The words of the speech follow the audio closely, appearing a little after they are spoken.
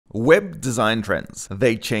Web design trends.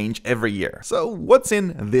 They change every year. So what's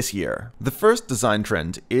in this year? The first design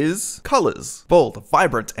trend is colors. Bold,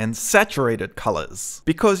 vibrant, and saturated colors.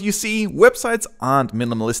 Because you see, websites aren't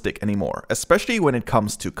minimalistic anymore, especially when it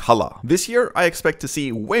comes to color. This year, I expect to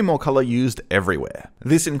see way more color used everywhere.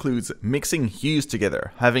 This includes mixing hues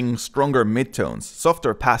together, having stronger midtones,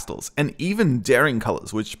 softer pastels, and even daring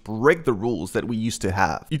colors which break the rules that we used to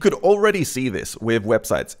have. You could already see this with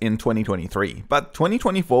websites in 2023, but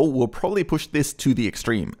 2024 will probably push this to the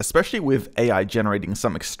extreme, especially with AI generating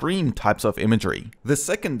some extreme types of imagery. The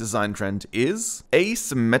second design trend is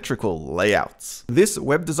asymmetrical layouts. This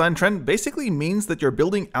web design trend basically means that you're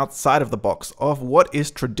building outside of the box of what is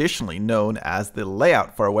traditionally known as the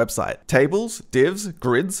layout for a website. Tables, divs,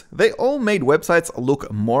 grids, they all made websites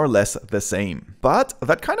look more or less the same. But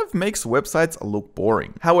that kind of makes websites look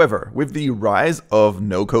boring. However, with the rise of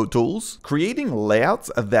no-code tools, creating layouts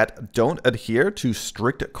that don't adhere to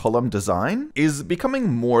strict column design is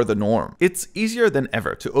becoming more the norm. It's easier than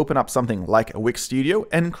ever to open up something like Wix Studio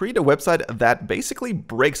and create a website that basically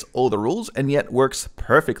breaks all the rules and yet works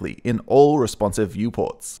perfectly in all responsive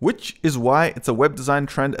viewports, which is why it's a web design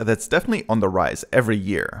trend that's definitely on the rise every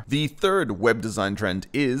year. The third web design trend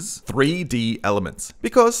is 3D elements,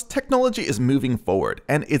 because technology is moving forward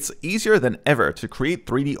and it's easier than ever to create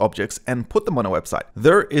 3D objects and put them on a website.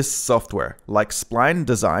 There is software like Spline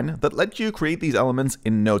Design that lets you create these elements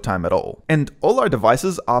in no time at all. And all our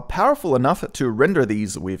devices are powerful enough to render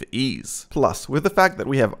these with ease. Plus, with the fact that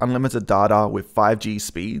we have unlimited data with 5G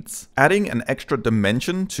speeds, adding an extra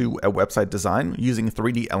dimension to a website design using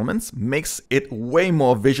 3D elements makes it way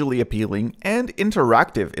more visually appealing and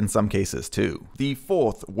interactive in some cases too. The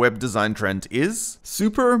fourth web design trend is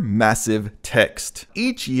super massive text.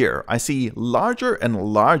 Each year, I see larger and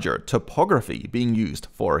larger typography being used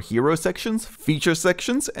for hero sections, feature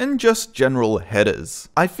sections, and just general headers.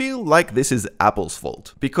 I feel like this is Apple's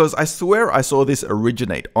fault, because I swear I saw this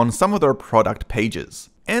originate on some of their product pages.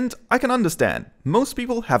 And I can understand, most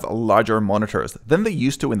people have larger monitors than they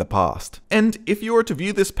used to in the past. And if you were to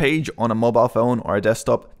view this page on a mobile phone or a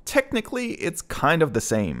desktop, technically it's kind of the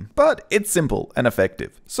same, but it's simple and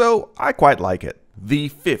effective, so I quite like it. The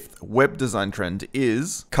fifth web design trend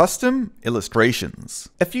is custom illustrations.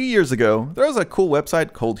 A few years ago, there was a cool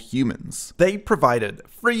website called Humans. They provided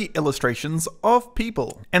free illustrations of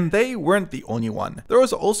people, and they weren't the only one. There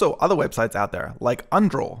was also other websites out there like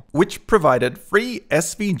Undraw, which provided free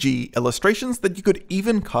SVG illustrations that you could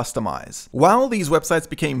even customize. While these websites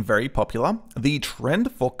became very popular, the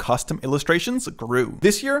trend for custom illustrations grew.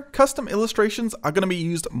 This year, custom illustrations are going to be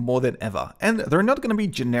used more than ever, and they're not going to be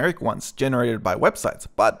generic ones generated by websites,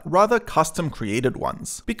 but rather custom created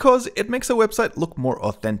ones, because it makes a website look more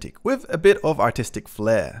authentic with a bit of artistic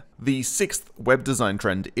flair. The sixth web design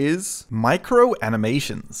trend is micro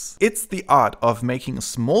animations. It's the art of making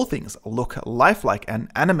small things look lifelike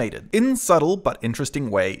and animated in subtle but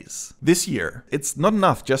interesting ways. This year, it's not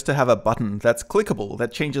enough just to have a button that's clickable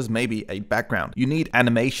that changes maybe a background. You need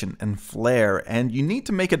animation and flair, and you need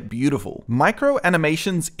to make it beautiful. Micro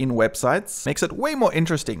animations in websites makes it way more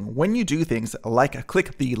interesting when you do things like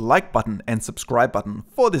click the like button and subscribe button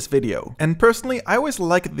for this video. And personally, I always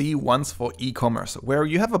like the ones for e-commerce, where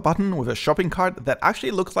you have a button with a shopping cart that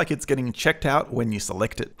actually looks like it's getting checked out when you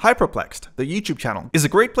select it. Hyperplexed, the YouTube channel, is a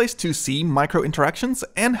great place to see micro interactions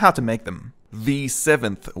and how to make them. The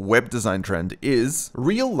seventh web design trend is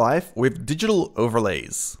real life with digital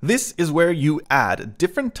overlays. This is where you add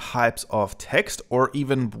different types of text or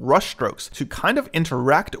even brushstrokes to kind of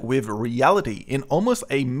interact with reality in almost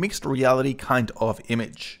a mixed reality kind of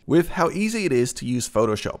image. With how easy it is to use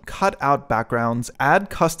Photoshop, cut out backgrounds, add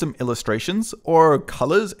custom illustrations or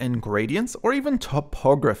colors and gradients or even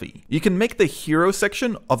topography, you can make the hero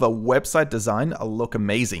section of a website design look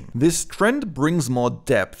amazing. This trend brings more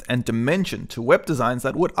depth and dimension to web designs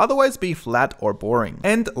that would otherwise be flat or boring.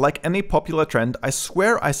 And like any popular trend, I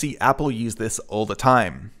swear I see Apple use this all the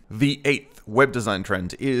time. The eighth web design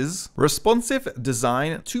trend is responsive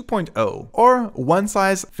design 2.0, or one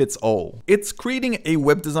size fits all. It's creating a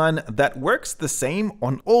web design that works the same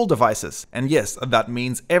on all devices. And yes, that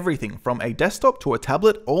means everything from a desktop to a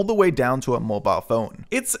tablet all the way down to a mobile phone.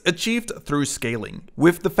 It's achieved through scaling,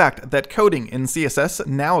 with the fact that coding in CSS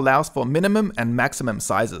now allows for minimum and maximum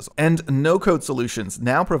sizes, and no-code solutions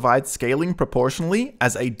now provide scaling proportionally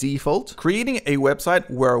as a default. Creating a website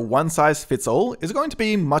where one size fits all is going to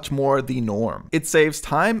be much more the norm norm. It saves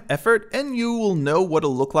time, effort, and you will know what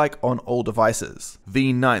it'll look like on all devices.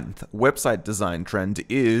 The 9th website design trend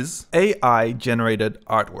is AI-generated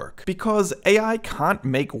artwork. Because AI can't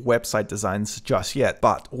make website designs just yet,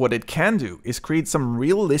 but what it can do is create some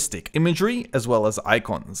realistic imagery as well as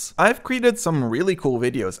icons. I've created some really cool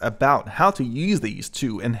videos about how to use these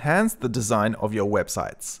to enhance the design of your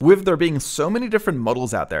websites. With there being so many different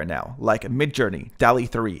models out there now, like Midjourney, DALL-E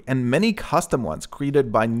 3, and many custom ones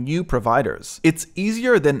created by new providers, it's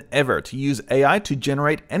easier than ever to use AI to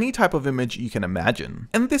generate any type of image you can imagine.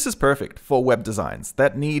 And this is perfect for web designs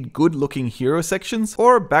that need good-looking hero sections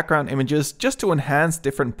or background images just to enhance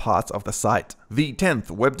different parts of the site. The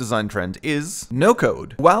 10th web design trend is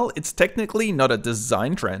no-code. While it's technically not a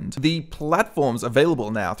design trend, the platforms available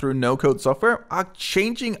now through no-code software are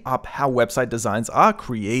changing up how website designs are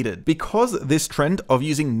created. Because this trend of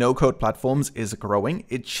using no-code platforms is growing,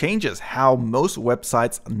 it changes how most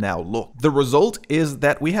websites now look. The result is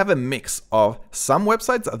that we have a mix of some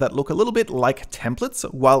websites that look a little bit like templates,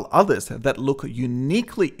 while others that look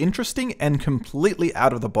uniquely interesting and completely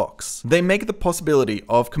out of the box. They make the possibility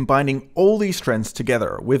of combining all these trends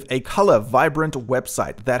together with a color vibrant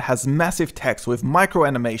website that has massive text with micro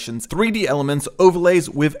animations, 3D elements, overlays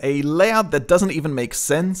with a layout that doesn't even make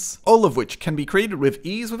sense, all of which can be created with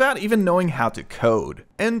ease without even knowing how to code.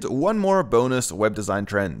 And one more bonus web design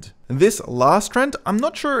trend. This last trend, I'm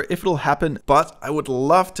not sure if it'll happen, but I would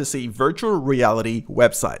love to see virtual reality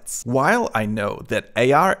websites. While I know that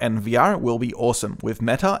AR and VR will be awesome with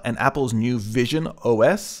Meta and Apple's new Vision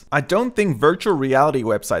OS, I don't think virtual reality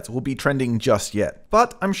websites will be trending just yet.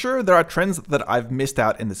 But I'm sure there are trends that I've missed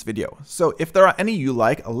out in this video, so if there are any you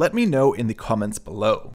like, let me know in the comments below.